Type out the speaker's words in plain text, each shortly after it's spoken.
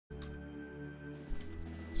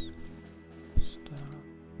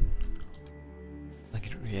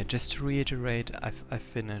yeah, just to reiterate, I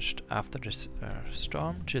finished After this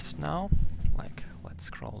Storm just now. Like, let's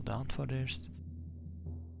scroll down for this.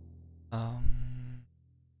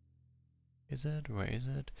 Is it? Where is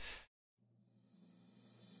it?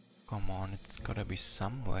 Come on, it's gotta be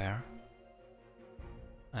somewhere.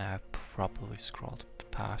 I have probably scrolled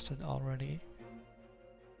past it already.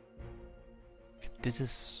 This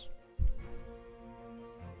is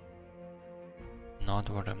not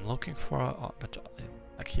what I'm looking for, but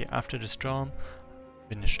like here, After the Storm,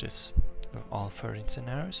 finish this with all 13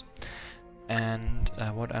 scenarios. And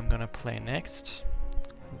what I'm gonna play next,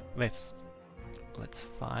 let's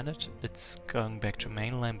find it. It's going back to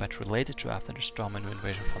mainland, but related to After the Storm and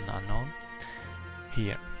Invasion from the Unknown.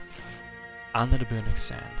 Here, Under the Burning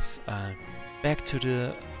Sands. Back to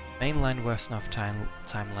the mainline Wesnoth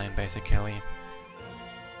timeline, basically.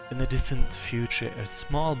 In the distant future, a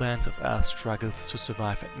small band of elves struggles to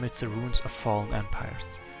survive amidst the ruins of fallen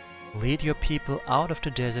empires. Lead your people out of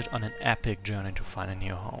the desert on an epic journey to find a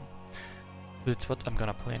new home. That's what I'm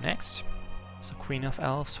gonna play next. It's the Queen of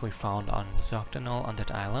Elves we found on Zogdanol on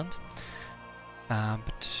that island.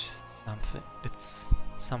 But it's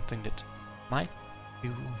something that might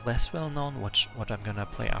be less well known, what I'm gonna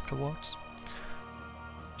play afterwards.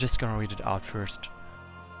 Just gonna read it out first.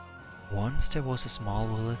 Once there was a small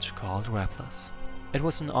village called Replas. It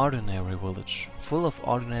was an ordinary village, full of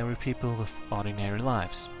ordinary people with ordinary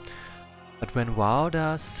lives. But when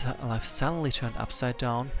Wauda's life suddenly turned upside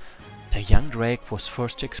down, the young Drake was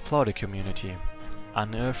forced to explore the community,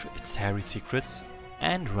 unearth its harried secrets,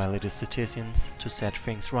 and rally the citizens to set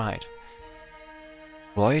things right.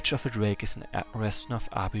 Voyage of a Drake is an Wesnoth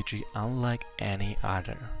RPG unlike any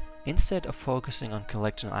other. Instead of focusing on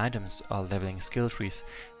collecting items or leveling skill trees,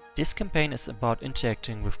 this campaign is about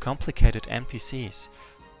interacting with complicated NPCs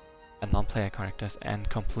and non-player characters and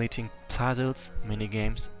completing puzzles,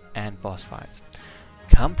 minigames, and boss fights.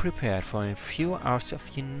 Come prepared for a few hours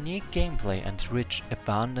of unique gameplay and rich,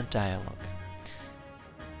 abundant dialogue.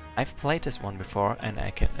 I've played this one before and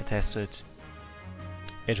I can attest to it.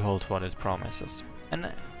 It holds what it promises.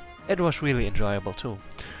 And it was really enjoyable too.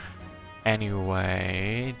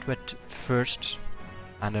 Anyway, but first,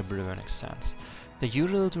 Under the Burning Sands. The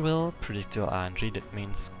usual drill, predictable RNG, that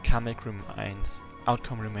means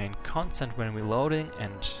outcome remain constant when reloading,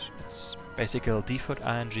 and it's basically default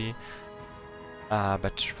RNG,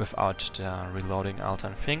 but without the reloading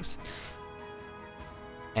alternate things.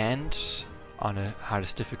 And on the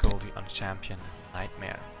hardest difficulty on the Champion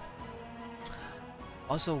Nightmare.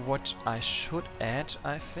 Also, what I should add,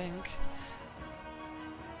 I think,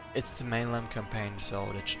 it's the mainland campaign,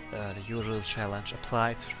 so the usual challenge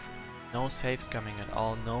applied. No saves coming at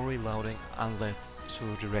all, no reloading unless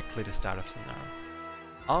to directly the start of the scenario.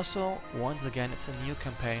 Also, once again, it's a new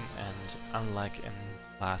campaign, and unlike in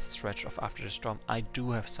the last stretch of After the Storm, I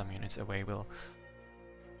do have some units available.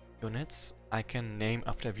 Units I can name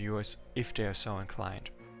after viewers if they are so inclined.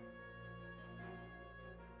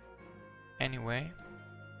 Anyway,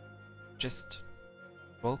 just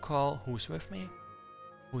roll call who's with me,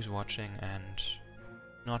 who's watching and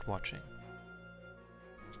not watching.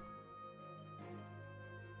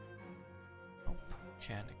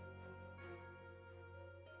 Mechanic.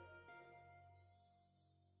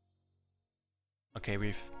 Okay,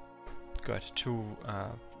 we've got two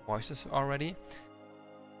voices already,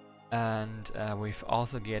 and we've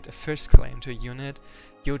also get a first claim to a unit.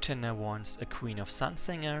 Jotena wants a Queen of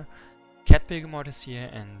Sunsinger, Cat Begemort is here,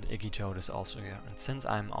 and Iggy Toad is also here. And since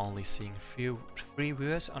I'm only seeing three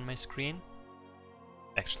viewers on my screen,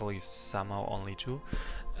 actually somehow only two,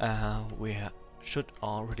 we should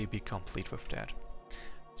already be complete with that.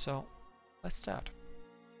 So, let's start.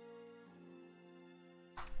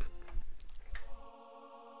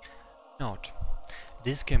 Note: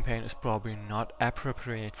 this campaign is probably not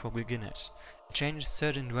appropriate for beginners. It changes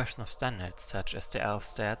certain Wesnoth standards such as the elf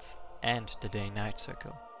stats and the day-night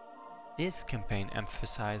cycle. This campaign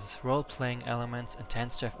emphasizes role-playing elements and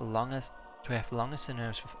tends to have longer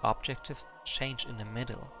scenarios with objectives that change in the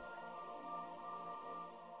middle.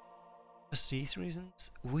 For these reasons,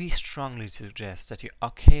 we strongly suggest that you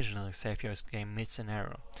occasionally save your game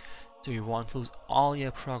mid-scenario, so you won't lose all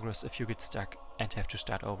your progress if you get stuck and have to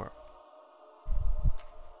start over.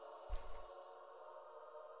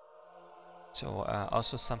 So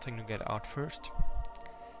also something to get out first.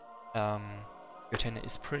 Jotena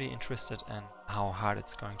is pretty interested in how hard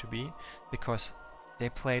it's going to be, because they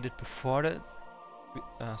played it before the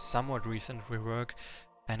somewhat recent rework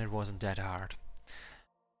and it wasn't that hard.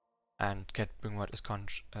 And Cat Begemort is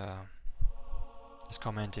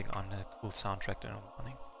commenting on the cool soundtrack in the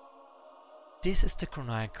morning. This is the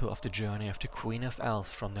chronicle of the journey of the Queen of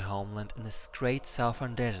Elves from the homeland in this great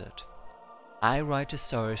southern desert. I write the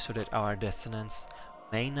story so that our descendants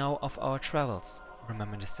may know of our travels,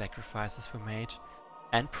 remember the sacrifices we made,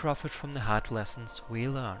 and profit from the hard lessons we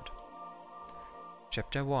learned.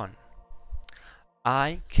 Chapter 1.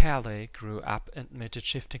 I, Calais, grew up amid the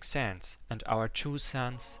shifting sands, and our 2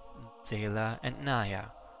 sons, Zela and Naya.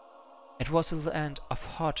 It was a land of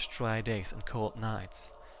hot, dry days and cold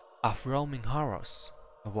nights, of roaming horrors.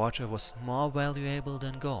 The water was more valuable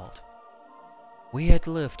than gold. We had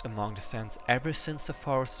lived among the sands ever since the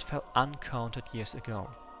forests fell uncounted years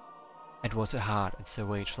ago. It was a hard and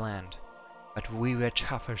savage land, but we were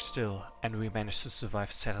tougher still, and we managed to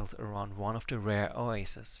survive settled around one of the rare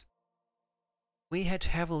oases. We had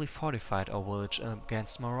heavily fortified our village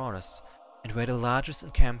against marauders, and were the largest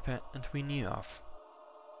encampment we knew of.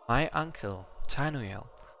 My uncle,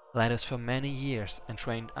 Tanuel, led us for many years and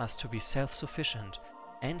trained us to be self-sufficient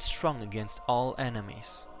and strong against all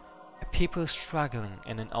enemies. A people struggling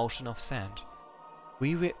in an ocean of sand,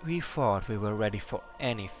 we thought we were ready for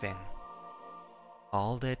anything.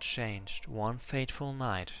 All that changed one fateful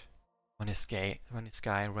night when the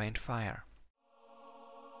sky rained fire.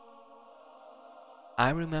 I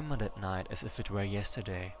remember that night as if it were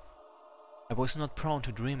yesterday. I was not prone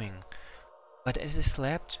to dreaming, but as I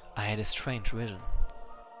slept, I had a strange vision.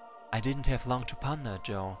 I didn't have long to ponder it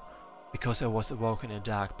though, because I was awoken in the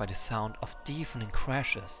dark by the sound of deafening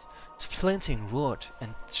crashes, splinting wood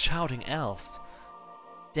and shouting elves.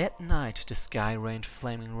 That night the sky rained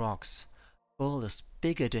flaming rocks, boulders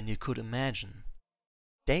bigger than you could imagine.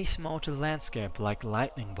 They smote the landscape like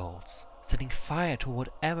lightning bolts, setting fire to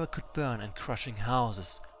whatever could burn and crushing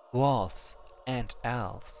houses, walls, and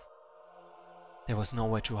elves. There was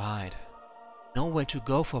nowhere to hide, nowhere to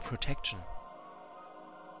go for protection.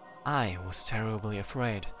 I was terribly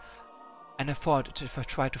afraid, and I thought that if I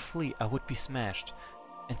tried to flee I would be smashed,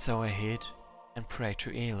 and so I hid and prayed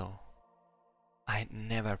to Elo. I had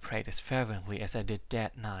never prayed as fervently as I did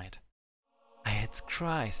that night. I had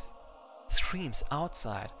cries, screams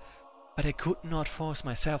outside, but I could not force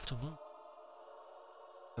myself to move.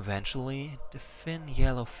 Eventually, the thin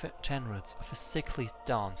yellow tendrils of a sickly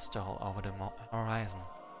dawn stole over the horizon,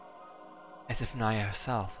 as if Naya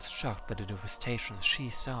herself was shocked by the devastation she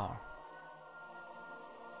saw.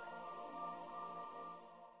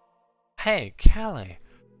 Hey, Callie,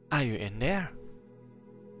 are you in there?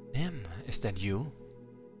 Nim, is that you?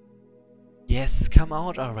 Yes, come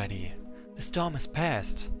out already. The storm has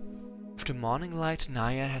passed. With the morning light,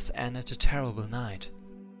 Naya has ended the terrible night.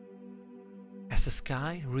 Has the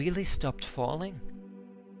sky really stopped falling?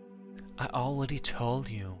 I already told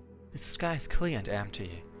you. The sky is clear and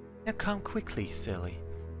empty. Now come quickly, silly.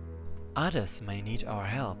 Others may need our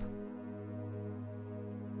help.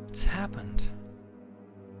 What's happened?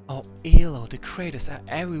 Oh, Elo, the craters are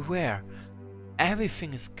everywhere.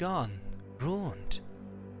 Everything is gone, ruined.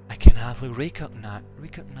 I can hardly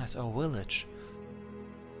recognize our village.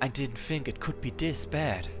 I didn't think it could be this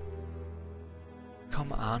bad.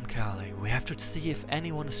 Come on, Callie, we have to see if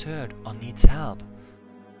anyone is hurt or needs help.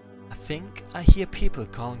 I think I hear people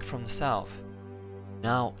calling from the south.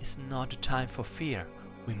 Now is not the time for fear,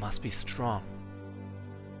 we must be strong.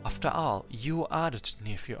 After all, you are the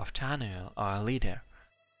nephew of Tanuel, our leader,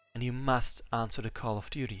 and you must answer the call of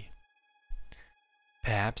duty.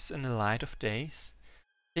 Perhaps in the light of days,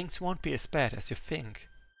 things won't be as bad as you think.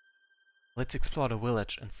 Let's explore the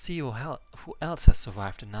village and see who else has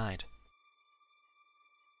survived the night.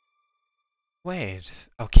 Wait,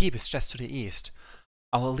 our keep is just to the east.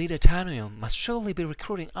 Our leader Tanuel must surely be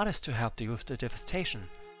recruiting others to help you with the devastation.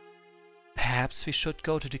 Perhaps we should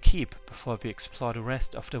go to the keep before we explore the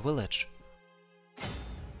rest of the village.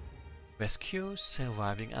 Rescue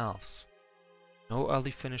surviving elves. No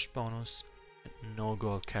early finished bonus and no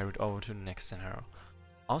gold carried over to the next scenario.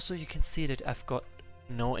 Also, you can see that I've got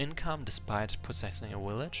no income despite possessing a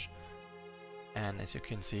village. And as you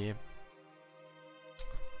can see,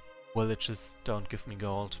 villages don't give me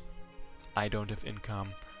gold. I don't have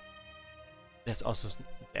income. There's also,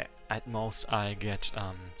 at most, I get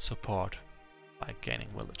support by gaining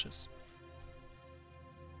villages.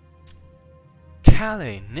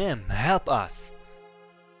 Callie, Nim, help us!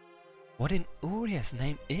 What in Uriah's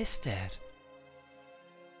name is that?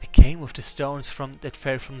 They came with the stones that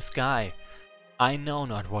fell from the sky. I know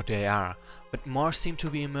not what they are, but more seem to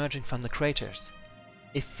be emerging from the craters.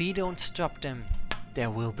 If we don't stop them, there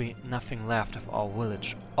will be nothing left of our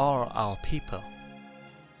village or our people.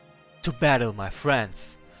 To battle, my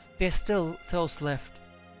friends! There are still those left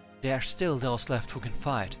who can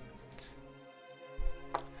fight.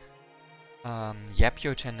 Yep,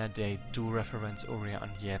 Yotenda, they do reference Uria,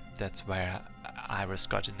 and yep, that's where Iris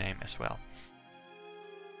got a name as well.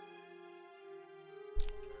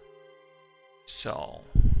 So,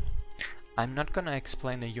 I'm not gonna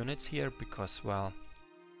explain the units here because, well,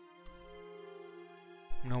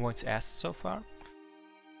 no one's asked so far.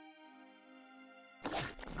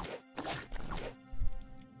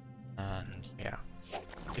 And yeah,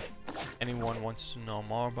 if anyone wants to know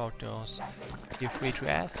more about those, feel free to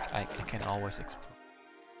ask. I can always explain.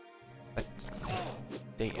 But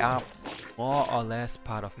they are more or less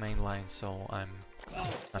part of mainline, so I'm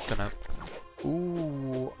not gonna...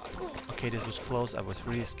 Ooh! Okay, this was close. I was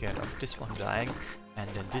really scared of this one dying, and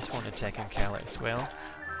then this one attacking Kala as well.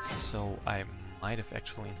 So I might have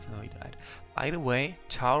actually instantly died. By the way,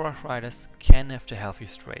 Tower Riders can have the healthy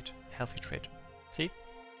trait. See?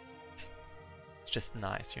 It's just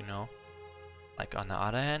nice, you know? Like on the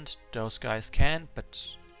other hand, those guys can,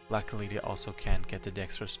 but luckily they also can't get the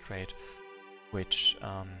dexterous trait, which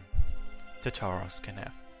the Tauros can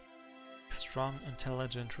have. Strong,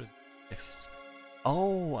 intelligent,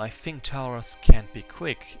 oh, I think Tauros can't be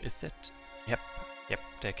quick, is it? Yep,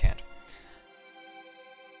 they can't.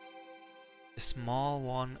 The small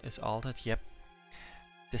one is altered, yep.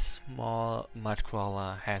 The small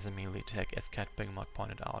mudcrawler has a melee attack, as Cat Big Mud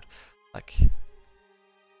pointed out. Like,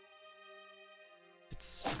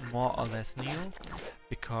 it's more or less new,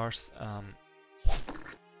 because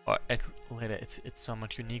it's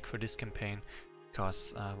somewhat unique for this campaign,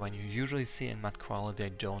 because when you usually see in Mudcrawler, they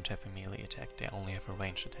don't have a melee attack, they only have a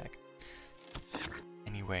ranged attack.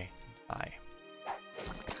 Anyway, die.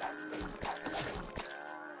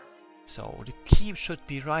 So the keep should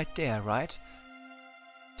be right there, right?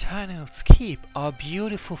 Tynel's Keep, our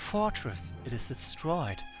beautiful fortress. It is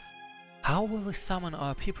destroyed. How will we summon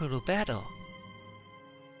our people to battle?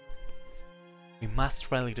 We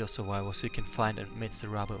must rally those survivors we can find amidst the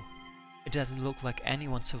rubble. It doesn't look like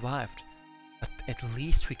anyone survived, but at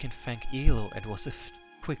least we can thank Elo, it was a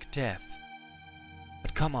quick death.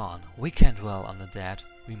 But come on, we can't dwell on the dead,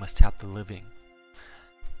 we must help the living.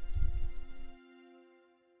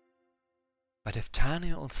 But if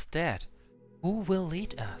Tynel is dead, who will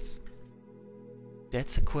lead us?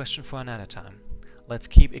 That's a question for another time. Let's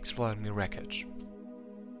keep exploring the wreckage.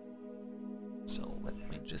 So let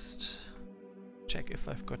me just check if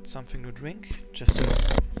I've got something to drink, just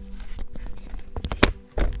to...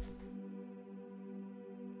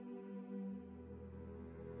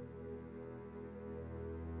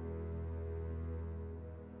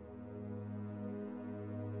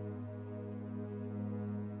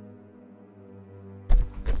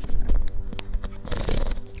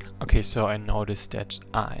 Okay, so I noticed that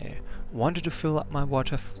I wanted to fill up my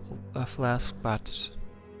water flask, but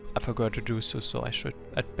I forgot to do so, so I should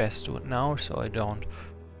at best do it now, so I don't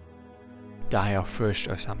die of thirst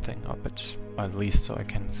or something, or at least so I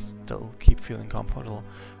can still keep feeling comfortable.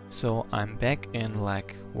 So I'm back in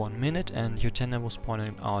like 1 minute, and Yotenda was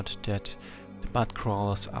pointing out that the mud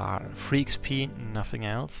crawlers are free XP, nothing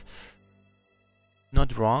else.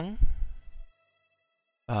 Not wrong.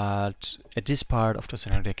 But at this part of the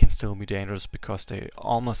scenario they can still be dangerous because they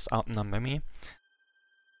almost outnumber me.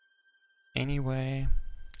 Anyway,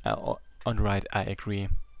 on right, I agree.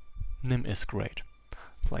 Nim is great.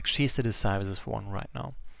 It's like she's the decisive one right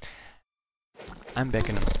now. I'm back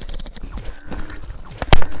in.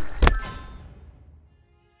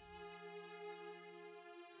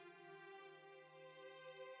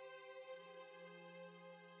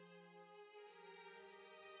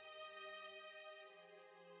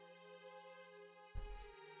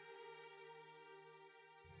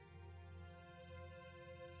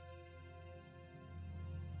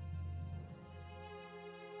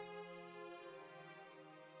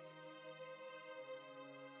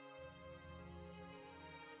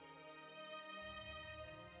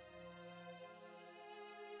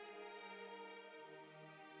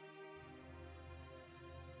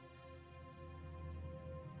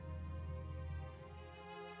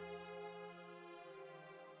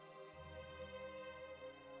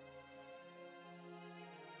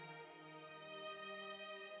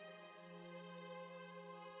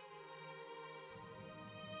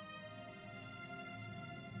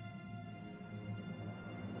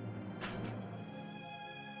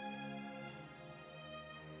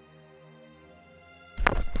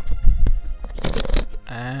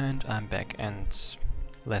 And I'm back and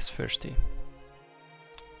less thirsty.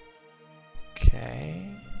 Okay.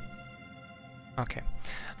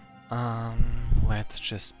 Let's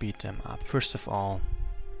just beat them up. First of all,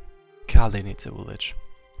 Kali needs a village.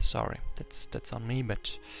 Sorry, that's on me,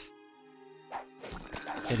 but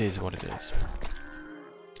it is what it is.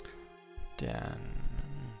 then...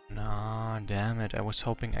 Nah, damn it, I was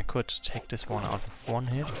hoping I could take this one out of one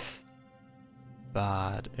hit,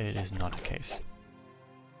 but it is not the case.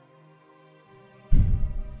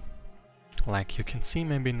 Like, you can see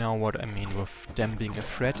maybe now what I mean with them being a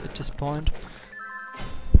threat at this point.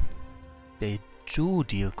 They do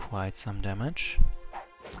deal quite some damage.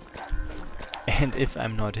 And if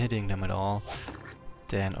I'm not hitting them at all,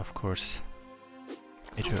 then of course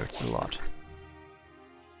it hurts a lot.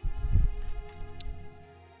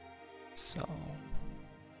 So...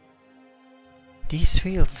 These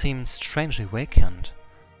fields seem strangely vacant.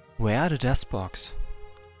 Where are the dust box?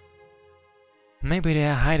 Maybe they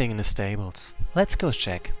are hiding in the stables. Let's go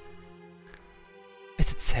check.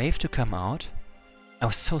 Is it safe to come out? I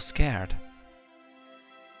was so scared.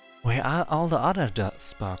 Where are all the other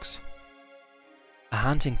dust bugs? A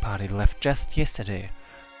hunting party left just yesterday,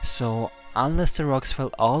 so unless the rocks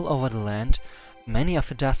fell all over the land, many of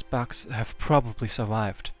the dust bugs have probably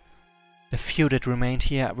survived. The few that remained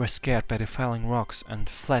here were scared by the falling rocks and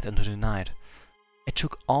fled into the night. It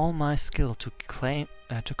took all my skill to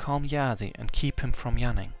calm Yazi and keep him from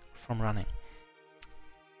running.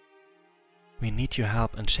 We need your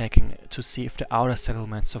help in checking to see if the outer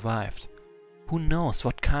settlement survived. Who knows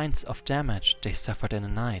what kinds of damage they suffered in the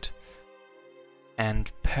night. And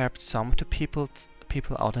perhaps some of the people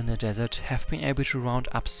out in the desert have been able to round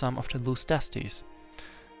up some of the loose dusties.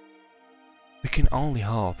 We can only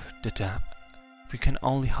hope that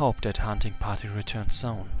hunting party returns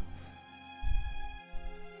soon.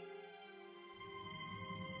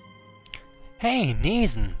 Hey,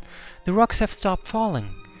 Neeson! The rocks have stopped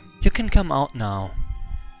falling. You can come out now.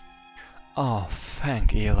 Oh,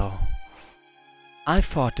 thank Elo. I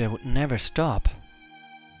thought they would never stop.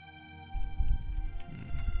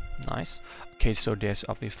 Nice. Okay, so there's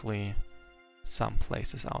obviously some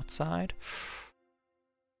places outside.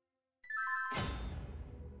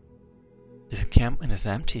 This encampment is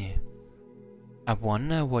empty. I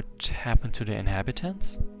wonder what happened to the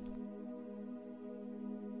inhabitants?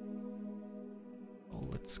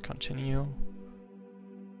 Let's continue.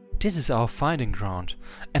 This is our fighting ground.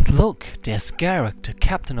 And look, there's Garrick, the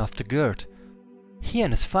captain of the Gird. He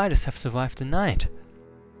and his fighters have survived the night.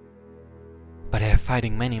 But they are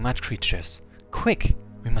fighting many mud creatures. Quick,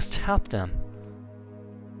 we must help them.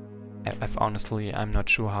 I'm not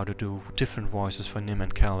sure how to do different voices for Nim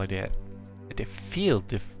and Kala. They feel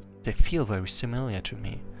very similar to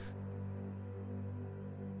me.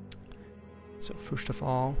 So first of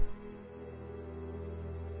all,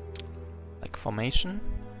 like formation.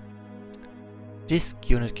 This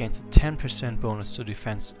unit gains a 10% bonus to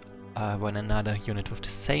defense when another unit with the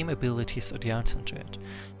same abilities adjacent to it.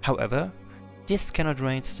 However, this cannot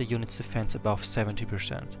raise the unit's defense above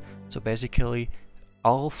 70%. So basically,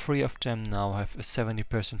 all three of them now have a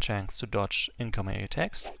 70% chance to dodge incoming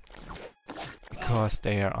attacks, because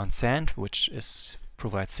they are on sand, which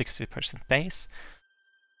provides 60% base,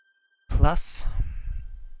 plus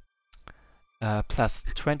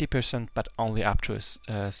 20%, but only up to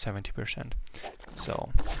 70%. So,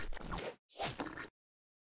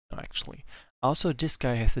 no, actually. Also, this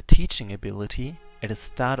guy has a teaching ability. At the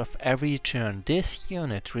start of every turn, this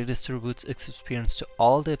unit redistributes its experience to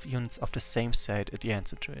all the units of the same side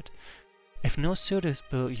adjacent to it. If no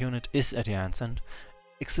suitable unit is adjacent,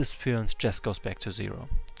 its experience just goes back to 0.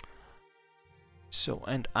 So,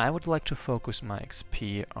 and I would like to focus my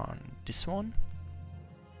XP on this one.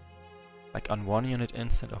 Like on one unit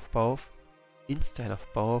instead of both.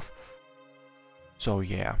 So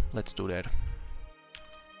yeah, let's do that.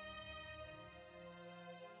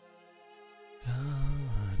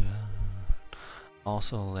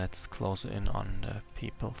 Also, let's close in on the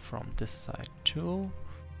people from this side too.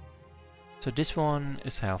 So this one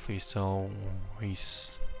is healthy, so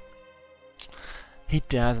he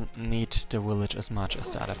doesn't need the village as much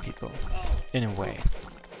as the other people, in a way.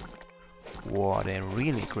 Whoa, they're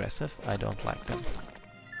really aggressive. I don't like them.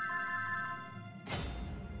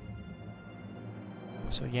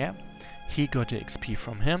 So yeah, he got the XP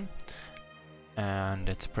from him, and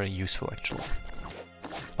it's pretty useful actually.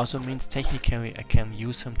 Also means technically I can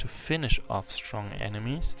use him to finish off strong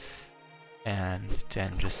enemies and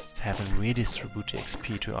then just have him redistribute the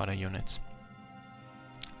XP to other units.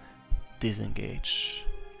 Disengage.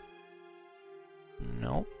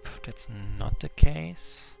 Nope, that's not the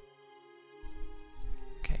case.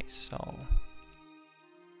 Okay, so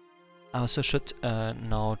I also should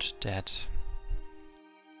note that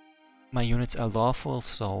my units are lawful,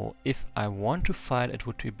 so if I want to fight, it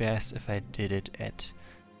would be best if I did it at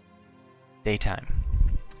daytime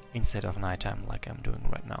instead of nighttime like I'm doing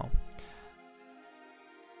right now.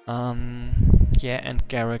 Yeah, and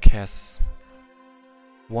Garrick has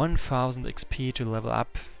 1000 XP to level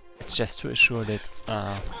up. It's just to assure that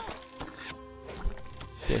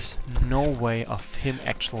there's no way of him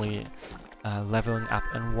actually leveling up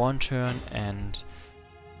in one turn and,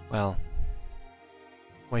 well,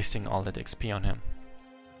 wasting all that XP on him.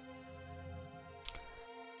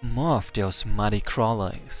 More of those muddy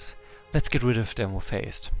crawlers. Let's get rid of them with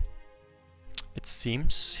haste. It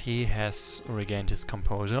seems he has regained his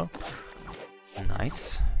composure.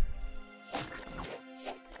 Nice.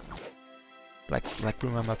 Like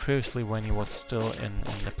remember previously when he was still in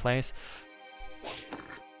the place,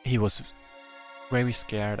 he was very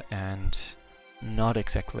scared and not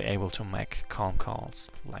exactly able to make calm calls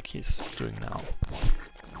like he's doing now.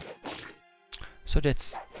 So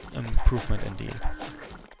that's improvement indeed.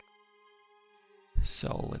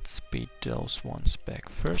 So let's speed those ones back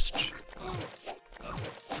first.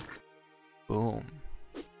 Boom.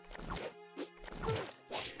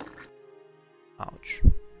 Ouch.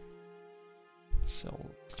 So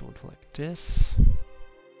let's do it like this.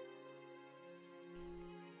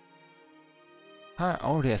 Ah,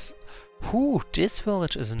 oh, there's... Ooh, this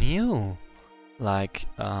village is new! Like,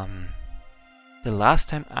 the last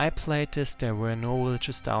time I played this, there were no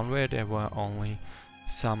villages down there were only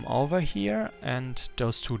some over here and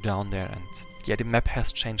those two down there. And yeah, the map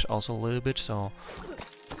has changed also a little bit, so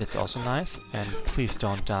it's also nice. And please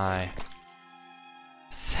don't die.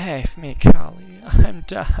 Save me, Kali, I'm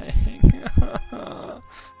dying.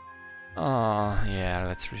 Oh, yeah,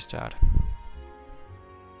 let's restart.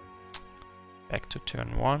 Back to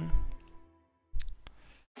turn 1.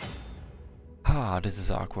 Ah, this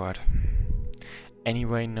is awkward.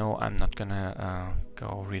 Anyway, no, I'm not gonna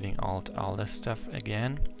go reading all this stuff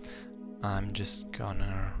again. I'm just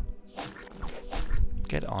gonna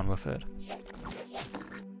get on with it.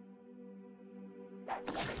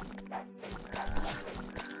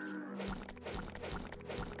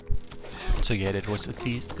 So yeah, it was a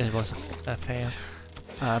fail.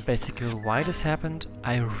 Basically, why this happened?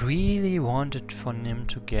 I really wanted for Nim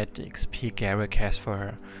to get the XP Garrick has for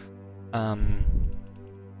her.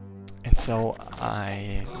 And so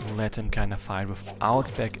I let him kind of fight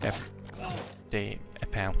without backup they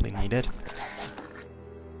apparently needed.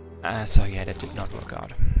 So yeah, that did not work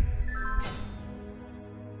out.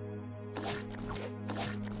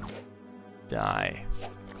 Die.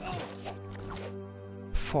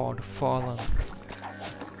 For the fallen.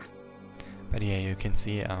 But yeah, you can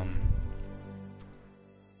see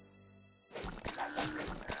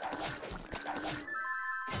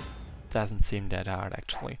doesn't seem that hard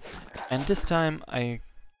actually. And this time I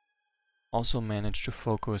also managed to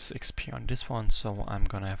focus XP on this one, so I'm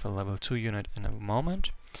gonna have a level 2 unit in a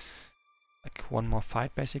moment. Like one more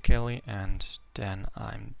fight basically, and then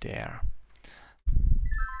I'm there.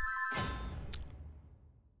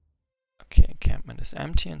 Okay, encampment is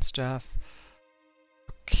empty and stuff.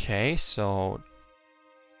 Okay, so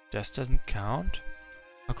this doesn't count.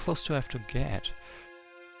 How close do I have to get?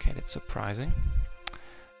 Okay, that's surprising.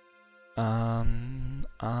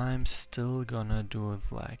 I'm still gonna do it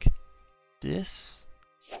like this,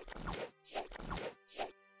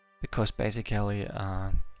 because basically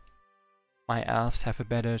my elves have a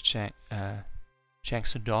better chance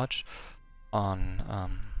to dodge on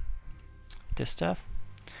this stuff,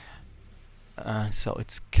 so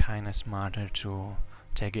it's kinda smarter to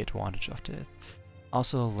take advantage of it.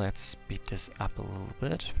 Also, let's speed this up a little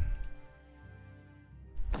bit.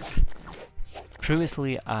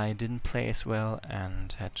 Previously I didn't play as well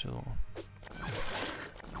and had to,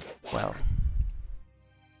 well,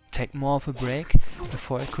 take more of a break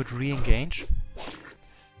before I could re-engage.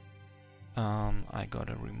 I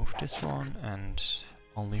gotta remove this one, and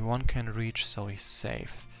only one can reach, so he's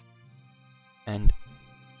safe. And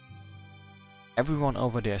everyone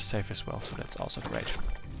over there is safe as well, so that's also great.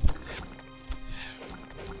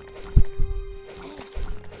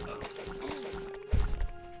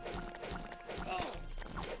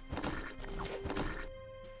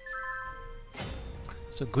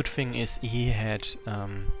 So good thing is he had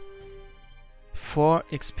 4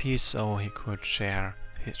 XP, so he could share,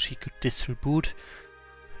 he could distribute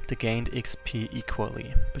the gained XP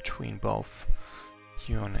equally between both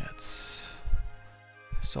units.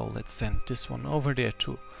 So let's send this one over there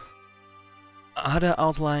to other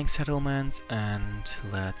outlying settlements, and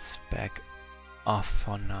let's back off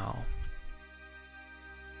for now.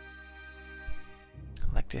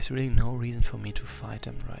 Like, there's really no reason for me to fight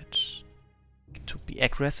them, right? To be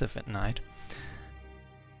aggressive at night.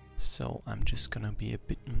 So I'm just gonna be a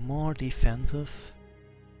bit more defensive.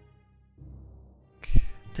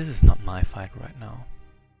 This is not my fight right now.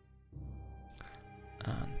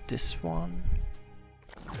 And this one.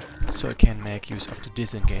 so I can make use of the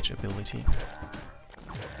disengage ability.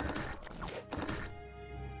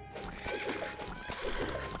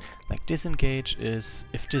 Like, disengage is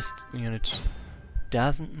if this unit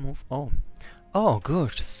doesn't move. Oh,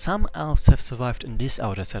 good. Some elves have survived in this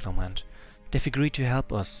outer settlement. They've agreed to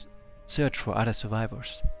help us search for other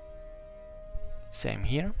survivors. Same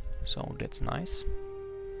here, so that's nice.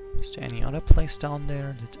 Is there any other place down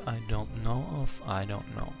there that I don't know of? I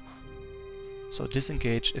don't know. So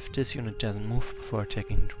disengage if this unit doesn't move before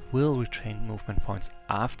attacking, it will retain movement points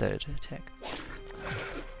after the attack.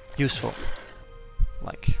 Useful.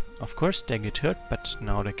 Like, of course they get hurt, but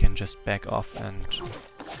now they can just back off and,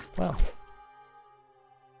 well,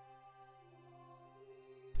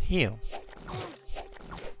 heal.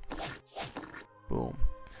 Boom.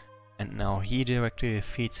 And now he directly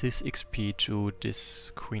feeds his XP to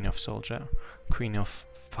this Queen of Soldier. Queen of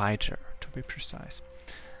Fighter, to be precise.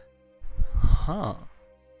 Huh.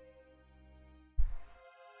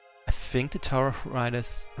 I think the Tower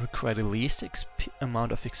Riders require the least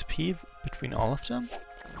amount of XP between all of them.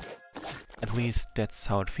 At least that's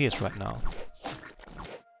how it feels right now.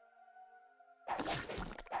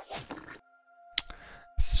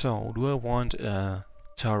 So, do I want a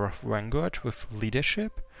Tower of Vanguard with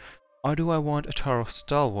leadership? Or do I want a Tower of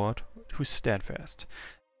Stalwart who's steadfast?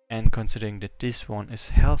 And considering that this one is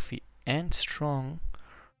healthy and strong,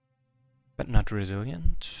 but not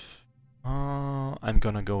resilient, I'm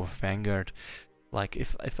gonna go with Vanguard. Like,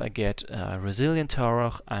 if I get a resilient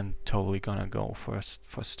Tower, I'm totally gonna go for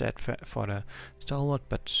the Stalwart,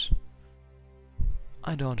 but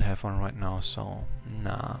I don't have one right now, so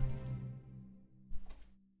nah.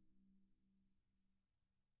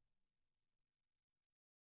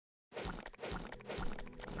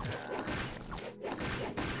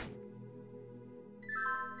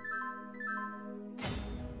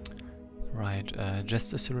 Right,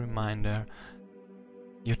 just as a reminder,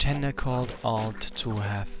 your tender called Alt to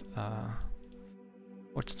have,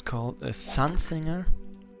 what's it called, a Sun Singer,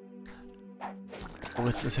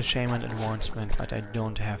 which is a Shaman advancement, but I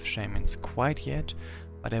don't have Shamans quite yet,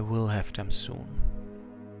 but I will have them soon.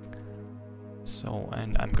 So,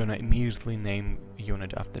 and I'm gonna immediately name a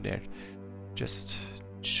unit after that, just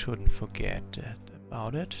shouldn't forget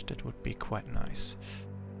about it, that would be quite nice.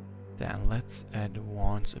 Then let's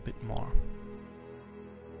advance a bit more.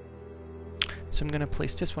 So I'm gonna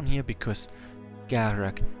place this one here because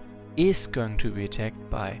Garak is going to be attacked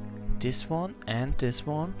by this one, and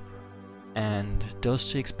those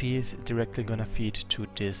 2 XP is directly gonna feed to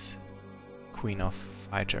this Queen of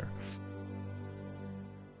Fighter.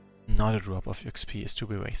 Not a drop of XP is to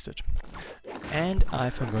be wasted. And I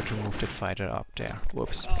forgot to move that fighter up there.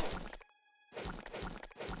 Whoops.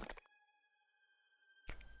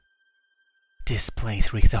 This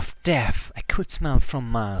place reeks of death. I could smell it from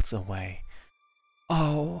miles away.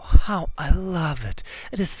 Oh, how I love it.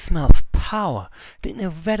 It is the smell of power, the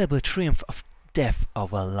inevitable triumph of death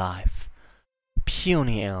over life.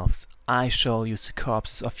 Puny elves, I shall use the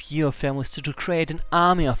corpses of your families to create an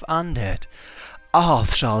army of undead. All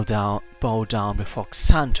shall bow down before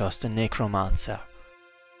Xanthos the Necromancer.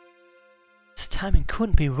 This timing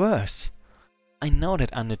couldn't be worse. I know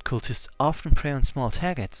that undead cultists often prey on small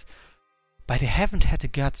targets, but they haven't had the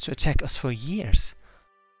guts to attack us for years.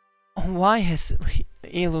 Why has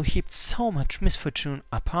Elo heaped so much misfortune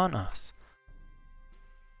upon us?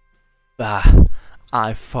 Bah,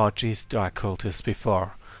 I've fought these dark cultists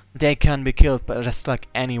before. They can be killed but just like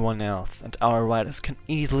anyone else, and our riders can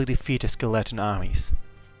easily defeat the skeleton armies.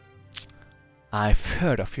 I've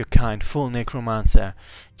heard of your kind, full necromancer.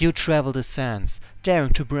 You travel the sands,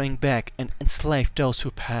 daring to bring back and enslave those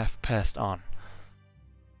who have passed on.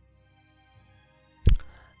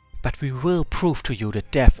 But we will prove to you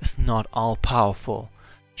that death is not all-powerful.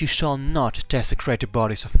 You shall not desecrate the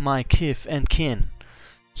bodies of my kith and kin.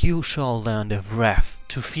 You shall learn the wrath,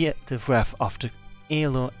 to fear the wrath of the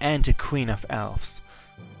Elo and the Queen of Elves.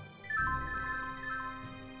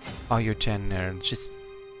 Are you tender? Just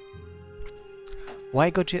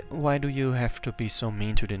why do you have to be so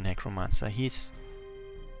mean to the necromancer? He's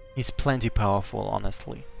plenty powerful,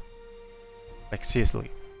 honestly. Like,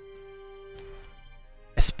 seriously.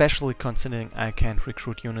 Especially considering I can't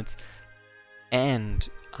recruit units and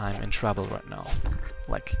I'm in trouble right now.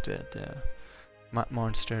 Like the mud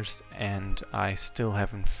monsters, and I still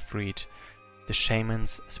haven't freed the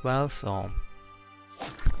shamans as well, so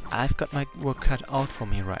I've got my work cut out for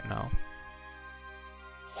me right now.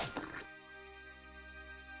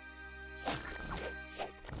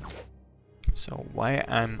 So why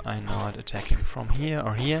am I not attacking from here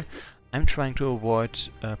or here? I'm trying to avoid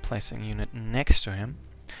placing a unit next to him,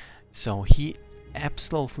 so he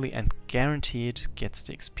absolutely and guaranteed gets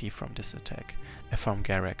the XP from this attack, from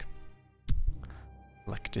Garrick.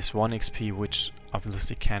 Like this 1 XP, which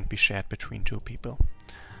obviously can't be shared between 2 people.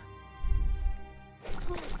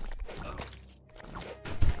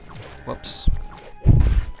 Whoops.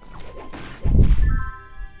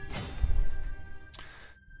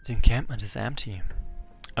 The encampment is empty.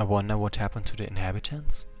 I wonder what happened to the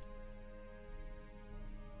inhabitants.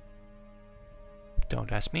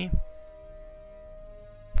 Don't ask me.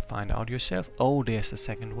 Find out yourself. Oh, there's a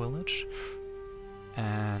second village.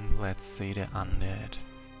 And let's see the undead.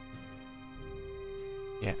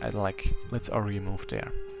 Yeah, let's already move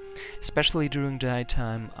there. Especially during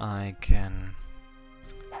daytime, I can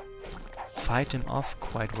fight them off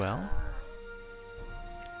quite well.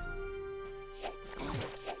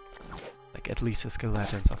 Like at least the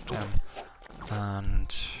skeletons of them.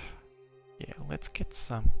 And yeah, let's get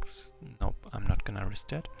some... Nope, I'm not gonna risk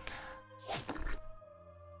that.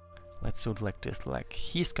 Let's do it like this, like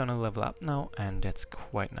he's gonna level up now, and that's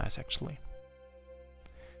quite nice actually.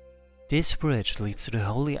 This bridge leads to the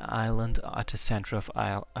holy island at the center of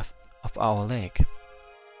our lake.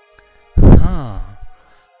 Huh.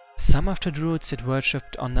 Some of the druids that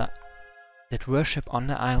worship on the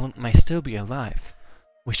island may still be alive.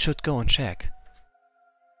 We should go and check.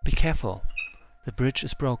 Be careful. The bridge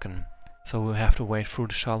is broken, so we'll have to wade through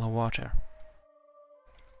the shallow water.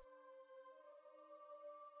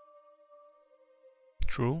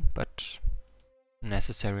 True, but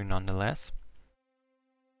necessary nonetheless.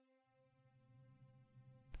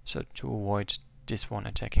 So to avoid this one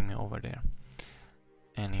attacking me over there.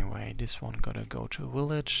 Anyway, this one gotta go to a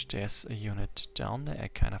village. There's a unit down there. I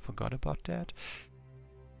kinda forgot about that.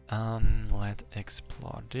 Let's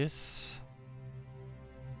explore this.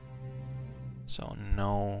 So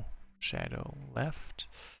no shadow left.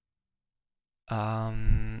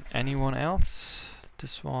 Anyone else?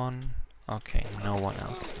 This one? Okay, no one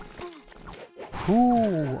else.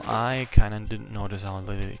 Whoo! I kinda didn't notice how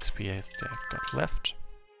little XP I got left.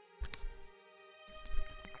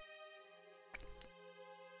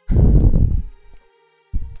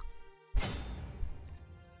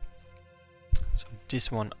 So this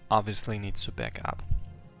one obviously needs to back up.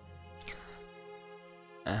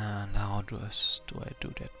 And how do I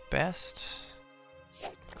do that best?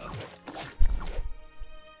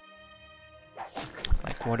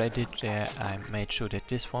 Like what I did there, I made sure that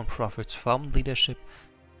this one profits from leadership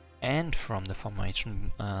and from the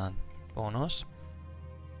formation bonus.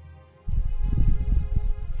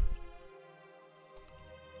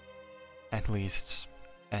 At least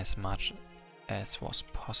as much as was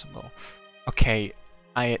possible. Okay,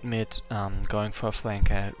 I admit going for a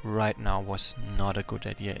flanker right now was not a good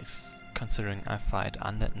idea, considering I fight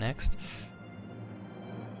undead next.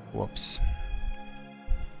 Whoops.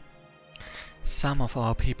 Some of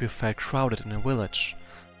our people felt crowded in the village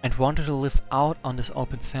and wanted to live out on this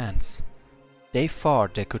open sands. They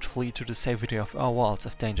thought they could flee to the safety of our walls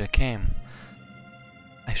if danger came.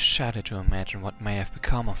 I shudder to imagine what may have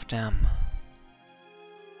become of them.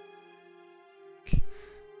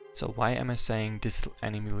 So why am I saying this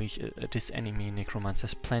enemy necromancer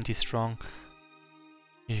is plenty strong?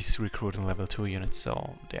 He's recruiting level 2 units,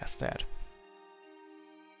 so there's that.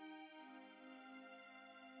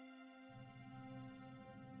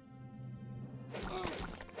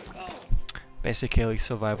 Basically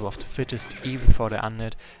survival of the fittest, even for the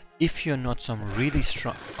undead. If you're not some really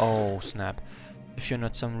strong... Oh snap. If you're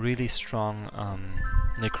not some really strong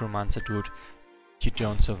necromancer dude, you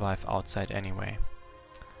don't survive outside anyway.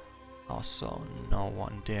 Also no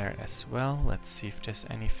one there as well. Let's see if there's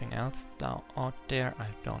anything else down out there. I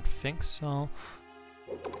don't think so.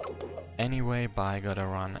 Anyway, bye, gotta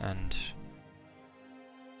run and...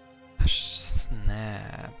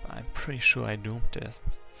 Snap. I'm pretty sure I doomed this.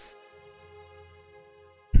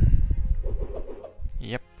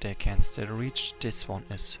 Yep, they can still reach. This one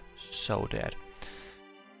is so dead.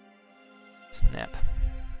 Snap.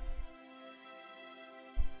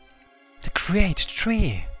 The great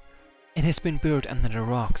tree! It has been buried under the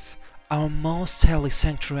rocks. Our most holy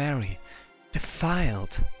sanctuary.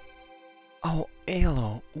 Defiled. Oh,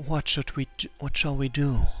 Elo, what shall we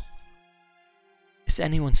do? Is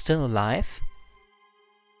anyone still alive?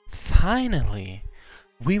 Finally!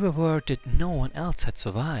 We were worried that no one else had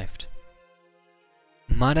survived.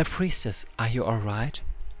 Mother Priestess, are you alright?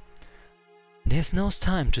 There's no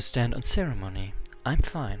time to stand on ceremony. I'm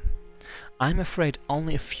fine. I'm afraid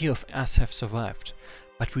only a few of us have survived,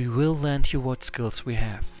 but we will lend you what skills we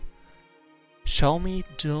have. Show me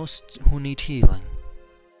those who need healing.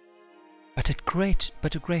 But a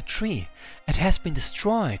great tree, it has been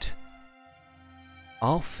destroyed.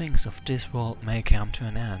 All things of this world may come to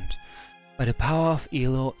an end, but the power of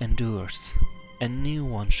Elo endures. A new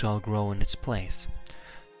one shall grow in its place.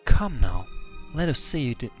 Come now, let us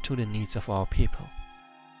see to the needs of our people.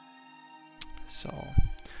 So,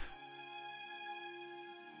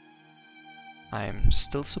 I'm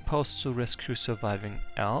still supposed to rescue surviving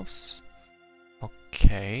elves.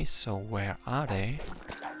 Okay, so where are they?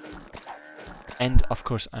 And of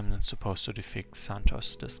course I'm not supposed to defeat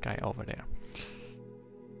Santos, this guy over there.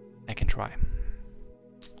 I can try.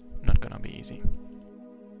 Not gonna be easy.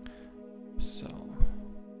 So,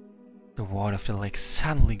 the water of the lake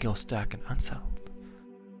suddenly goes dark and unsettled,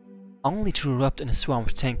 only to erupt in a swarm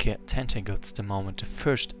of tentacles the moment the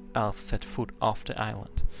first elf set foot off the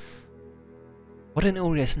island. What in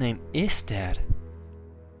Uriah's name is that?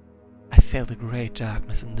 I felt a great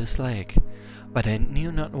darkness in this lake, but I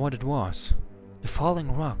knew not what it was. The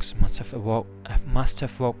falling rocks must have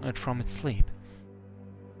woken it from its sleep.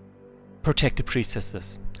 Protect the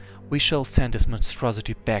priestesses. We shall send this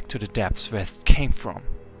monstrosity back to the depths where it came from.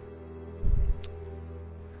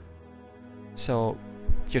 So,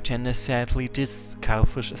 your tender, sadly, this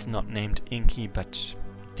cuttlefish is not named Inky, but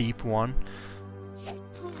Deep One.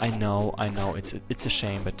 I know, it's a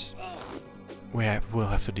shame, but we'll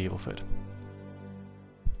have to deal with it.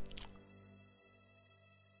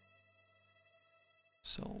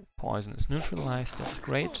 So, poison is neutralized, that's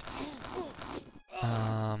great.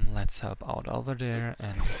 Let's help out over there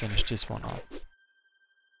and finish this one up.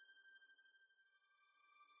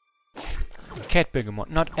 Cat Begamot.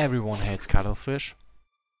 Not everyone hates cuttlefish.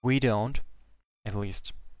 We don't. At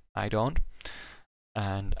least, I don't.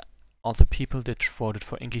 And all the people that voted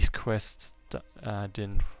for Inky's Quest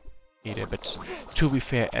didn't either. But to be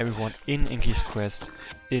fair, everyone in Inky's Quest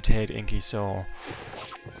did hate Inky, so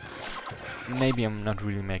maybe I'm not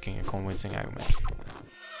really making a convincing argument.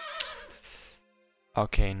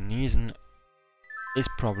 Okay, Niesen is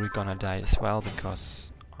probably gonna die as well,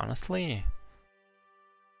 because honestly,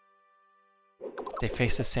 they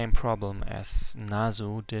face the same problem as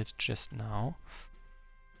Nazu did just now.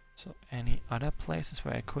 So any other places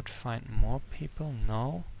where I could find more people?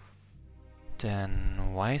 No.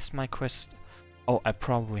 Then why is my quest... Oh, I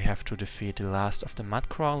probably have to defeat the last of the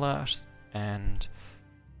mudcrawlers and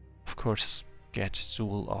of course get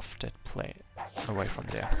Zool off that play away from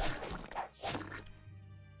there.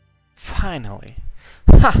 Finally!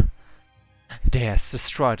 Ha! There's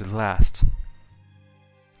destroyed at last.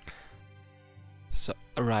 So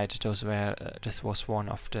right, those were this was one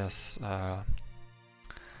of this of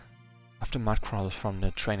the mudcrawlers from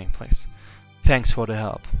the training place. Thanks for the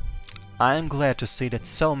help. I am glad to see that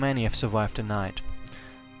so many have survived the night.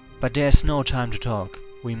 But there's no time to talk.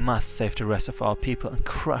 We must save the rest of our people and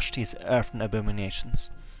crush these earthen abominations.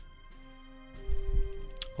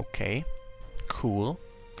 Okay, cool.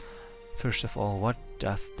 First of all, what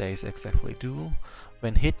does Daze exactly do?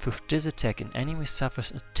 When hit with this attack, an enemy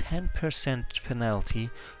suffers a 10%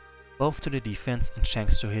 penalty, both to the defense and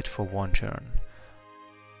chance to hit for one turn.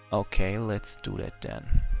 Okay, let's do that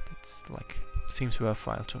then. That's like, seems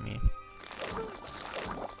worthwhile to me.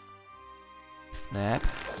 Snap.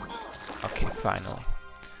 Okay, finally.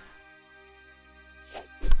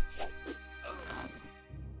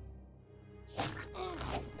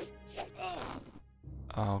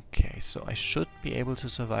 Okay, so I should be able to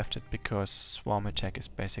survive that because Swarm Attack is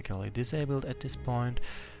basically disabled at this point.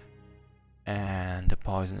 And the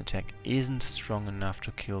Poison Attack isn't strong enough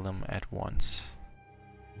to kill them at once.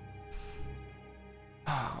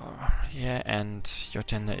 Oh, yeah, and your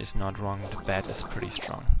tender is not wrong, the bat is pretty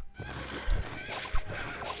strong.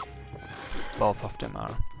 Both of them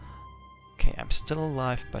are. Okay, I'm still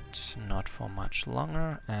alive, but not for much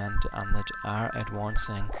longer, and the undead are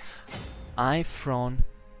advancing. I've thrown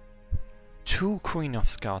 2 Queen of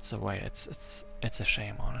Scouts away. It's a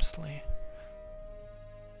shame, honestly.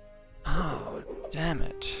 Oh, damn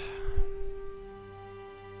it.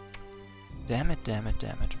 Damn it, damn it,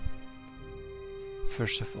 damn it.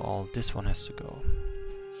 First of all, this one has to go.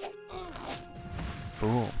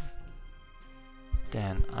 Boom.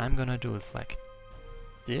 Then I'm gonna do it like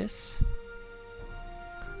this.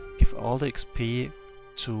 Give all the XP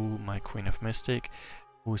to my Queen of Mystic,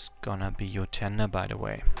 who's gonna be your tender, by the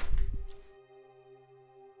way.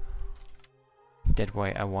 That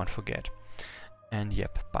way I won't forget. And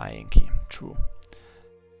yep, bye Inky, true.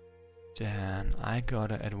 Then I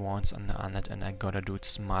gotta advance on the undead and I gotta do it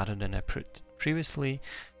smarter than I previously.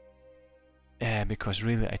 Because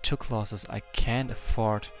really I took losses, I can't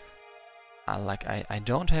afford... I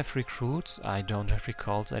don't have recruits, I don't have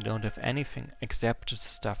recalls, I don't have anything except the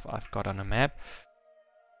stuff I've got on the map.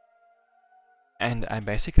 And I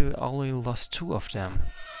basically only lost 2 of them.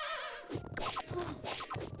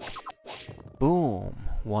 Boom!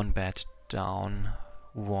 1 bat down,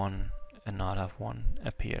 another one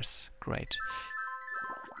appears. Great.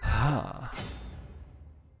 Ah.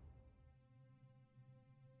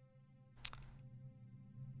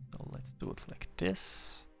 So let's do it like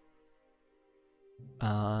this.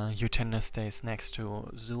 Utenda stays next to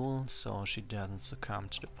Zul, so she doesn't succumb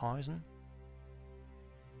to the poison.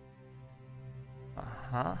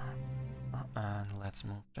 And let's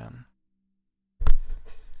move them.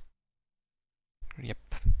 Yep.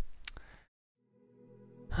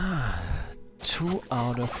 2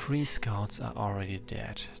 out of 3 scouts are already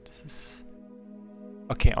dead. This is...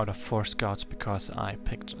 Okay, out of 4 scouts, because I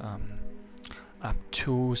picked up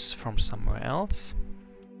 2s from somewhere else.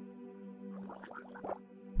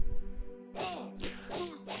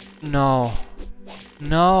 No.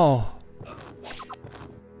 No!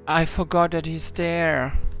 I forgot that he's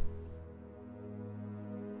there.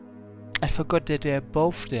 I forgot that they're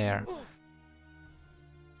both there.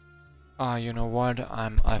 You know what?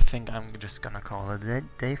 I think I'm just gonna call it a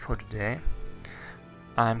day for today.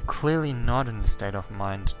 I'm clearly not in the state of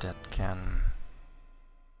mind that can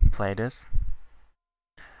play this.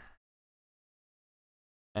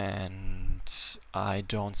 And I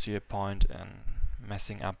don't see a point in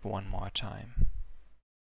messing up one more time.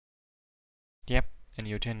 Yep, and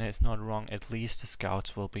Utenda is not wrong. At least the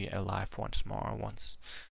scouts will be alive once more once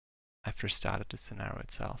I've restarted the scenario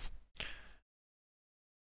itself.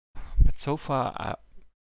 But so far,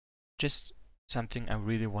 just something I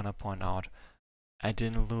really want to point out. I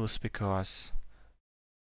didn't lose because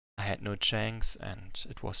I had no chance and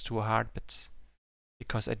it was too hard, but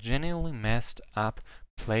because I genuinely messed up,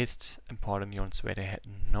 placed important units where they had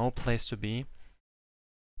no place to be.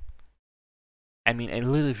 I mean, I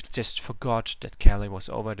literally just forgot that Kelly was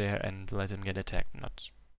over there and let him get attacked.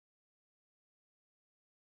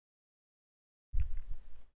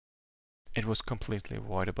 It was completely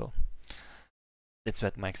avoidable. That's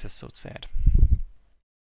what makes it so sad.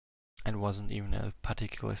 And wasn't even a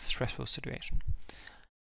particularly stressful situation.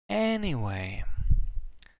 Anyway,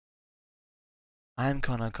 I'm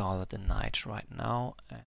gonna call it a night right now,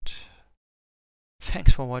 and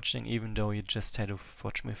thanks for watching, even though you just had to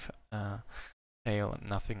watch me fail and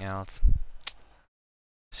nothing else.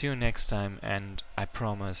 See you next time, and I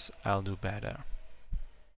promise I'll do better.